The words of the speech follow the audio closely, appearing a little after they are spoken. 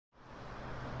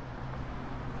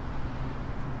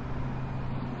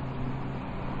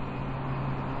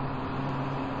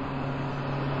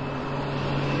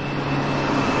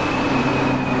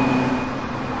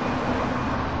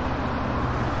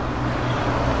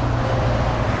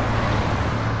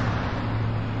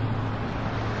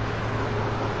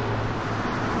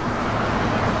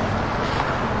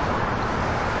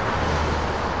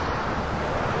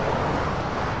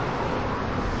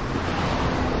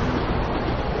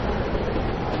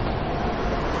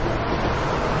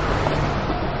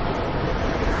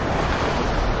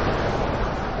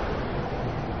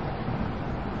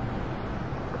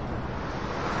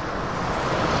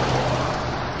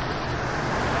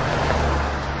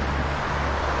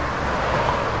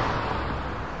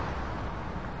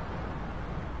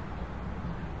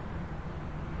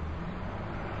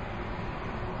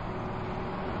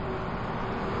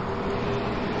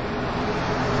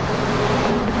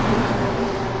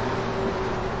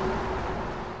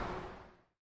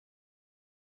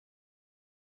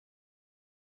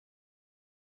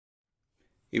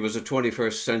He was a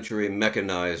 21st century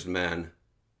mechanized man.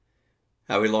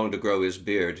 How he longed to grow his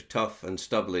beard, tough and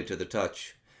stubbly to the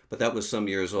touch, but that was some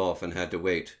years off and had to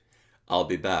wait. I'll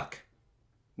be back.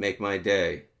 Make my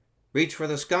day. Reach for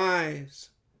the skies.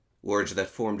 Words that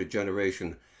formed a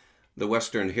generation. The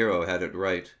Western hero had it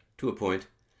right, to a point.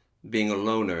 Being a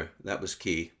loner, that was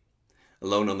key.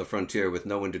 Alone on the frontier with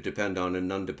no one to depend on and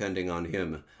none depending on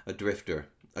him. A drifter,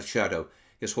 a shadow,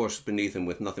 his horse beneath him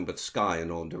with nothing but sky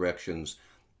in all directions.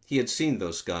 He had seen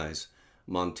those skies,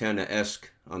 Montana-esque,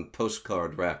 on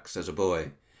postcard racks as a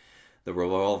boy. The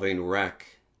revolving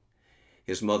rack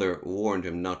his mother warned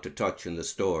him not to touch in the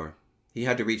store. He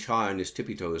had to reach high on his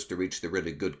tippy toes to reach the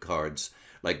really good cards,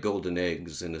 like golden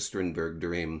eggs in a Strindberg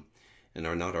dream. And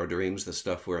are not our dreams the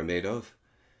stuff we're made of?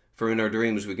 For in our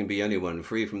dreams we can be anyone,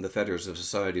 free from the fetters of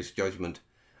society's judgment.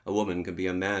 A woman can be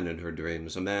a man in her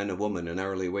dreams. A man, a woman, an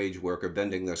hourly wage worker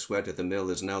bending their sweat at the mill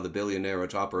is now the billionaire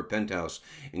atop her penthouse,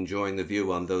 enjoying the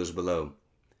view on those below.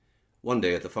 One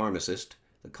day at the pharmacist,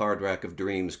 the card rack of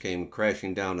dreams came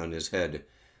crashing down on his head.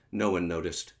 No one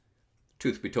noticed.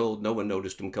 Truth be told, no one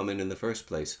noticed him come in the first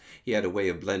place. He had a way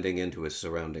of blending into his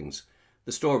surroundings.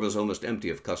 The store was almost empty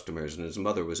of customers, and his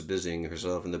mother was busying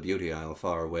herself in the beauty aisle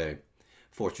far away.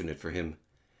 Fortunate for him.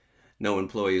 No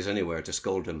employees anywhere to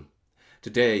scold him.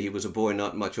 Today he was a boy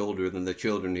not much older than the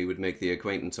children he would make the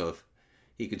acquaintance of.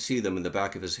 He could see them in the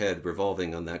back of his head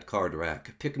revolving on that card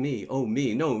rack. Pick me, oh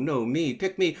me, no, no, me,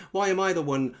 pick me. Why am I the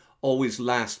one always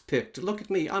last picked? Look at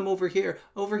me, I'm over here,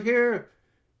 over here.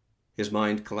 His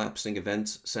mind collapsing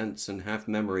events, sense, and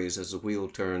half-memories as the wheel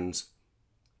turns.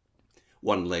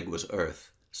 One leg was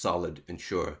earth, solid and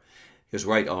sure. His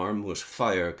right arm was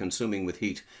fire, consuming with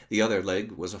heat. The other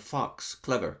leg was a fox,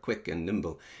 clever, quick, and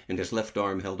nimble, and his left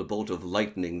arm held a bolt of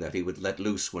lightning that he would let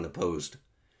loose when opposed.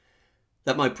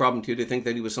 That might prompt you to think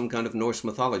that he was some kind of Norse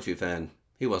mythology fan.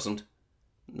 He wasn't.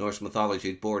 Norse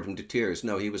mythology bored him to tears.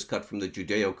 No, he was cut from the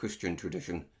Judeo-Christian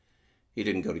tradition. He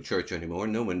didn't go to church anymore.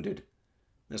 No one did.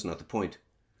 That's not the point.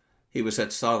 He was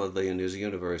set solidly in his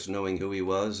universe, knowing who he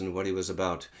was and what he was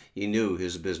about. He knew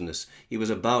his business. He was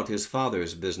about his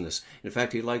father's business. In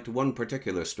fact, he liked one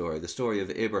particular story, the story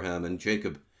of Abraham and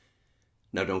Jacob.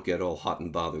 Now don't get all hot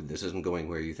and bothered. This isn't going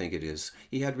where you think it is.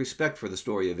 He had respect for the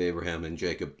story of Abraham and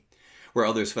Jacob. Where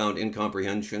others found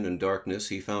incomprehension and darkness,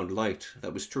 he found light.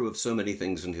 That was true of so many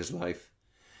things in his life.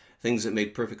 Things that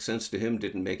made perfect sense to him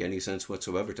didn't make any sense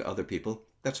whatsoever to other people.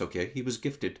 That's okay. He was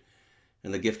gifted.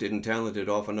 And the gifted and talented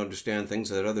often understand things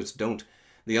that others don't.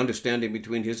 The understanding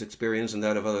between his experience and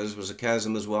that of others was a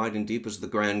chasm as wide and deep as the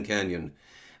Grand Canyon,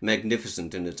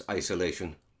 magnificent in its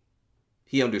isolation.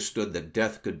 He understood that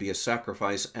death could be a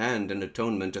sacrifice and an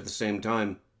atonement at the same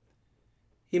time.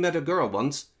 He met a girl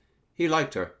once. He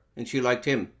liked her, and she liked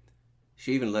him.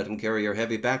 She even let him carry her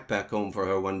heavy backpack home for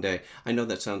her one day. I know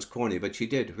that sounds corny, but she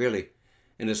did, really.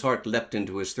 And his heart leapt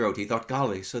into his throat. He thought,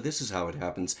 golly, so this is how it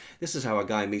happens. This is how a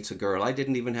guy meets a girl. I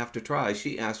didn't even have to try.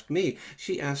 She asked me.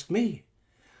 She asked me.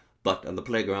 But on the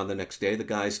playground the next day, the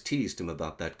guys teased him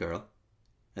about that girl.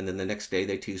 And then the next day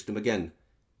they teased him again.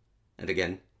 And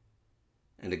again.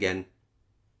 And again.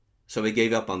 So he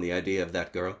gave up on the idea of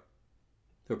that girl.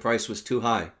 Her price was too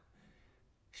high.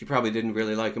 She probably didn't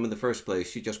really like him in the first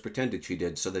place. She just pretended she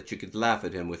did so that she could laugh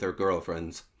at him with her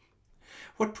girlfriends.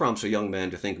 What prompts a young man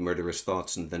to think murderous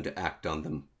thoughts and then to act on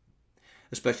them?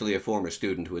 Especially a former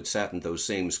student who had sat in those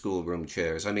same schoolroom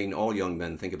chairs. I mean, all young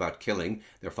men think about killing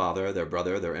their father, their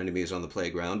brother, their enemies on the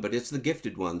playground, but it's the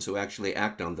gifted ones who actually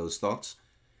act on those thoughts.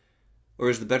 Or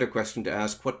is the better question to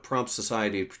ask, what prompts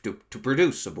society to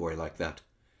produce a boy like that?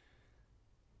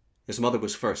 His mother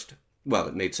was first. Well,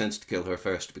 it made sense to kill her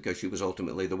first, because she was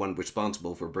ultimately the one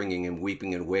responsible for bringing him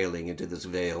weeping and wailing into this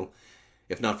vale.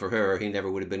 If not for her, he never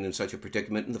would have been in such a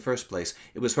predicament in the first place.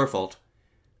 It was her fault.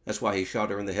 That's why he shot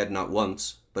her in the head not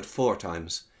once, but 4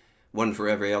 times. One for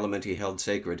every element he held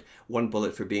sacred. 1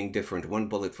 bullet for being different, 1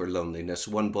 bullet for loneliness,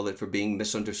 1 bullet for being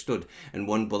misunderstood, and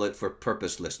 1 bullet for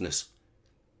purposelessness.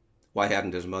 Why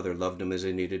hadn't his mother loved him as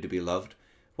he needed to be loved?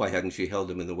 Why hadn't she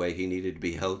held him in the way he needed to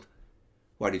be held?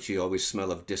 Why did she always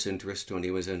smell of disinterest when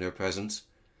he was in her presence?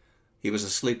 He was a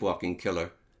sleepwalking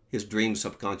killer. His dream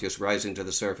subconscious rising to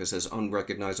the surface as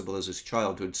unrecognizable as his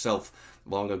childhood self,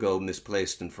 long ago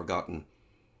misplaced and forgotten.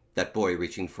 That boy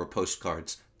reaching for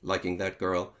postcards, liking that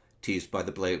girl, teased by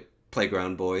the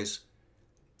playground boys.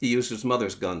 He used his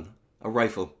mother's gun, a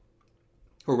rifle.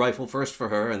 Her rifle first for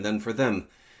her and then for them.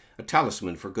 A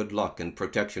talisman for good luck and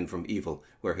protection from evil.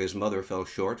 Where his mother fell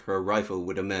short, her rifle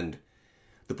would amend.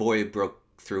 The boy broke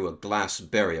through a glass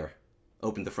barrier,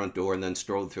 opened the front door, and then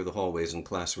strolled through the hallways and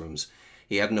classrooms.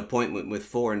 He had an appointment with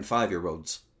 4- and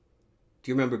 5-year-olds.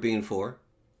 Do you remember being 4?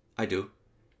 I do.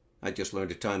 I just learned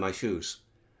to tie my shoes.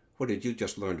 What did you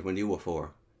just learn when you were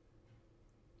 4?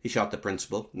 He shot the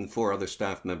principal and 4 other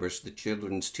staff members, the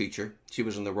children's teacher. She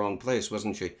was in the wrong place,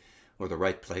 wasn't she? Or the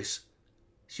right place.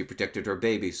 She protected her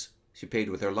babies. She paid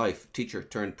with her life. Teacher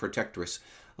turned protectress,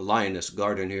 a lioness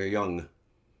guarding her young.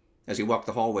 As he walked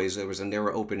the hallways, there was a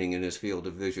narrow opening in his field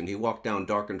of vision. He walked down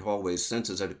darkened hallways,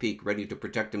 senses at a peak, ready to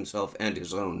protect himself and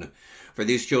his own. For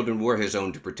these children were his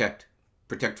own to protect.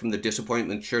 Protect from the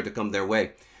disappointment sure to come their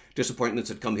way. Disappointments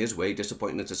had come his way,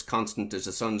 disappointments as constant as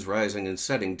the sun's rising and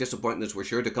setting. Disappointments were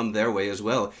sure to come their way as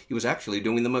well. He was actually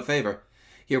doing them a favor.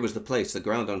 Here was the place, the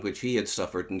ground on which he had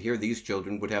suffered, and here these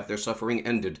children would have their suffering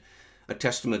ended. A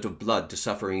testament of blood to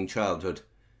suffering childhood.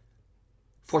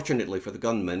 Fortunately for the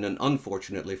gunmen, and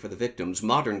unfortunately for the victims,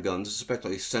 modern guns,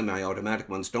 especially semi-automatic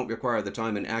ones, don't require the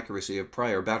time and accuracy of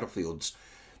prior battlefields.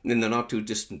 In the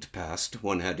not-too-distant past,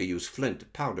 one had to use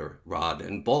flint, powder, rod,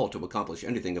 and ball to accomplish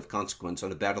anything of consequence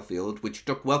on a battlefield, which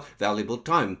took, well, valuable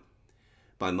time.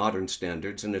 By modern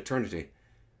standards, an eternity.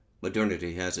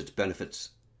 Modernity has its benefits.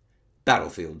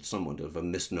 Battlefield, somewhat of a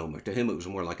misnomer. To him it was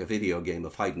more like a video game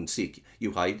of hide-and-seek.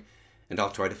 You hide, and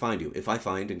I'll try to find you. If I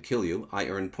find and kill you, I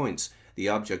earn points. The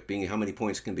object being how many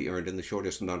points can be earned in the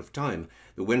shortest amount of time.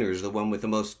 The winner is the one with the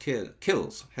most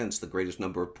kills, hence the greatest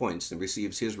number of points, and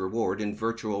receives his reward in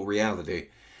virtual reality.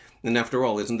 And after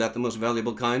all, isn't that the most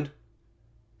valuable kind?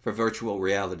 For virtual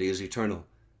reality is eternal,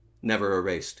 never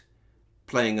erased,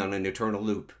 playing on an eternal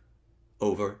loop,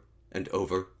 over and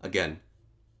over again.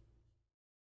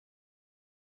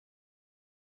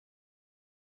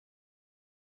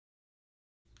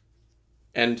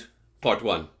 End part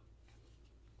 1.